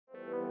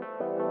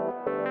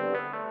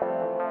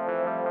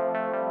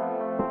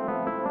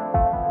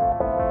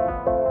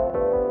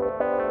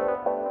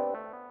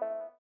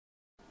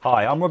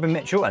Hi, I'm Robin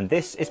Mitchell and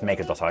this is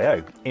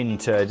Maker.io. In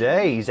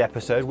today's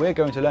episode, we're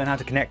going to learn how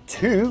to connect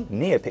two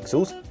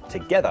Neopixels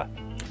together.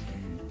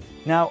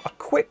 Now, a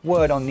quick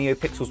word on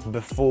Neopixels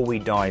before we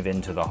dive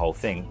into the whole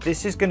thing.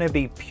 This is going to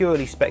be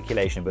purely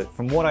speculation, but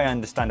from what I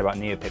understand about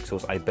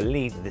Neopixels, I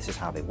believe that this is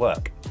how they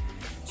work.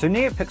 So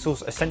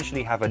Neopixels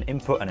essentially have an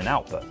input and an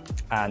output,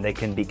 and they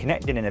can be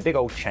connected in a big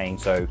old chain.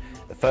 So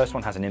the first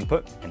one has an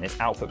input, and this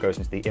output goes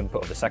into the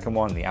input of the second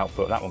one, the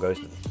output of that one goes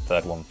to the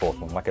third one, fourth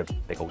one, like a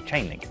big old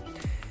chain link.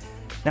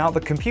 Now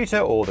the computer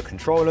or the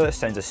controller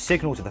sends a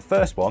signal to the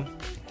first one,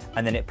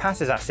 and then it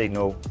passes that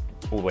signal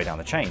all the way down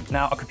the chain.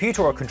 Now a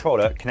computer or a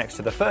controller connects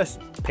to the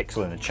first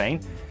pixel in the chain,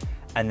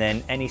 and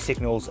then any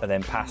signals are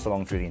then passed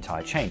along through the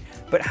entire chain.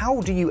 But how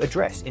do you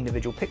address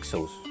individual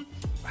pixels?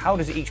 How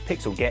does each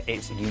pixel get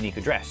its unique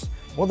address?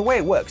 Well, the way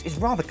it works is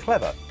rather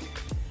clever.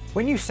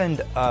 When you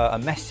send a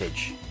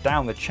message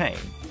down the chain,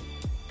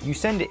 you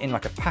send it in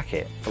like a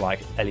packet for like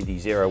LED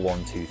 0,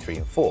 1, 2, 3,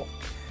 and 4.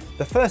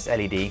 The first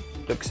LED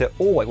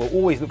will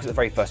always look at the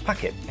very first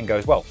packet and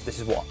goes, well, this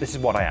is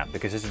what I am,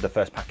 because this is the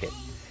first packet.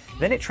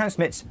 Then it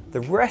transmits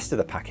the rest of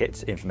the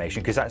packet's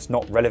information because that's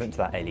not relevant to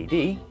that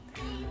LED,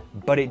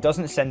 but it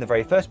doesn't send the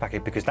very first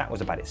packet because that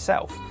was about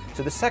itself.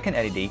 So the second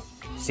LED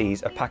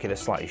sees a packet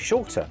that's slightly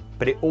shorter,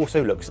 but it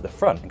also looks at the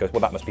front and goes,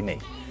 well, that must be me.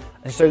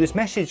 And so this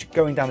message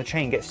going down the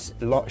chain gets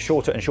a lot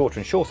shorter and shorter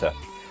and shorter.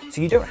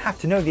 So you don't have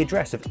to know the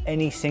address of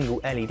any single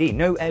LED.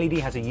 No LED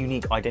has a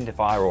unique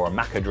identifier or a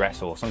MAC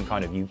address or some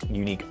kind of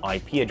unique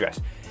IP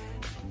address.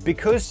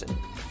 Because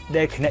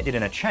they're connected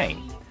in a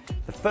chain,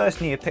 the first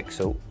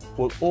Neopixel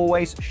will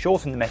always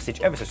shorten the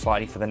message ever so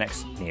slightly for the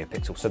next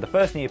Neopixel. So the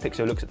first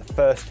Neopixel looks at the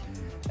first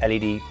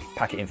LED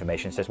packet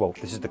information and says, well,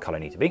 this is the color I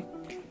need to be.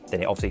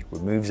 Then it obviously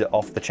removes it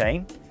off the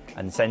chain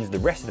and sends the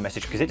rest of the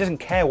message because it doesn't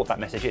care what that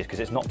message is because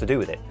it's not to do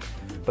with it.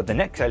 But the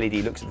next LED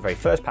looks at the very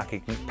first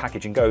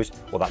package and goes,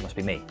 well, that must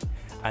be me.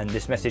 And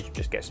this message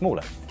just gets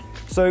smaller.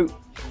 So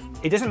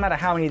it doesn't matter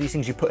how many of these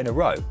things you put in a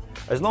row,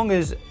 as long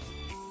as,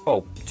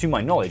 well, to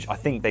my knowledge, I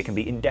think they can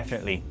be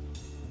indefinitely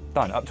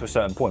done up to a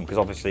certain point, because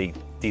obviously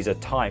these are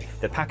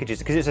the packages,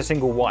 because it's a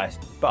single wire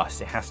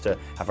bus, it has to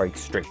have very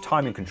strict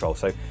timing control.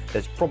 So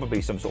there's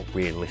probably some sort of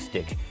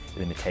realistic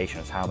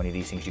limitations how many of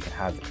these things you can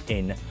have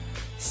in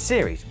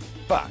series.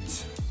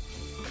 But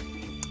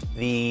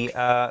the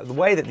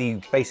way that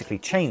you basically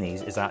chain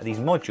these is that these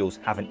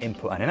modules have an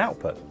input and an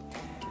output.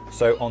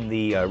 So on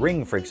the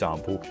ring, for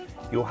example,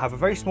 you'll have a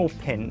very small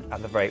pin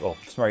at the very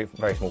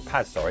small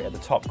pad, sorry, at the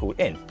top called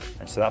in,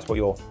 and so that's what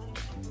your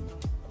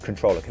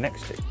controller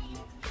connects to.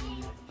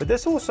 But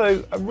there's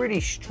also a really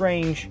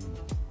strange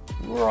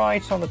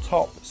right on the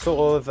top,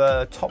 sort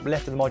of top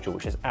left of the module,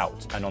 which is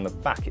out, and on the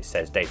back it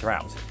says data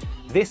out.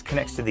 This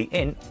connects to the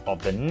in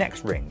of the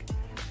next ring.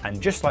 And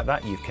just like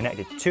that, you've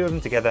connected two of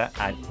them together,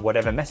 and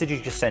whatever messages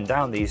you just send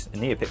down these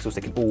Neopixels,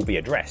 they can all be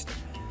addressed.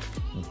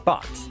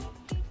 But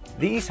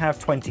these have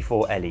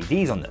 24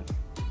 LEDs on them.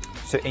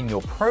 So in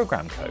your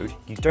program code,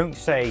 you don't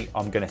say,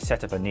 I'm going to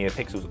set up a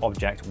Neopixels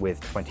object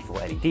with 24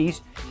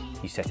 LEDs,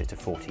 you set it to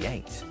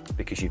 48,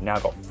 because you've now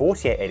got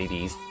 48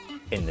 LEDs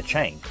in the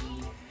chain.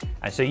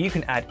 And so you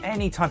can add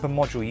any type of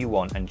module you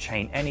want and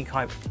chain any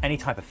type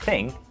of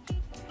thing,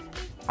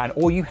 and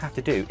all you have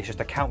to do is just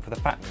account for the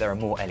fact that there are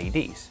more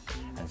LEDs.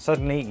 And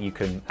suddenly you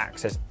can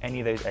access any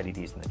of those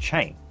LEDs in the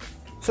chain.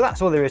 So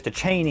that's all there is to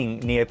chaining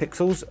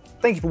Neopixels.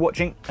 Thank you for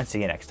watching and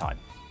see you next time.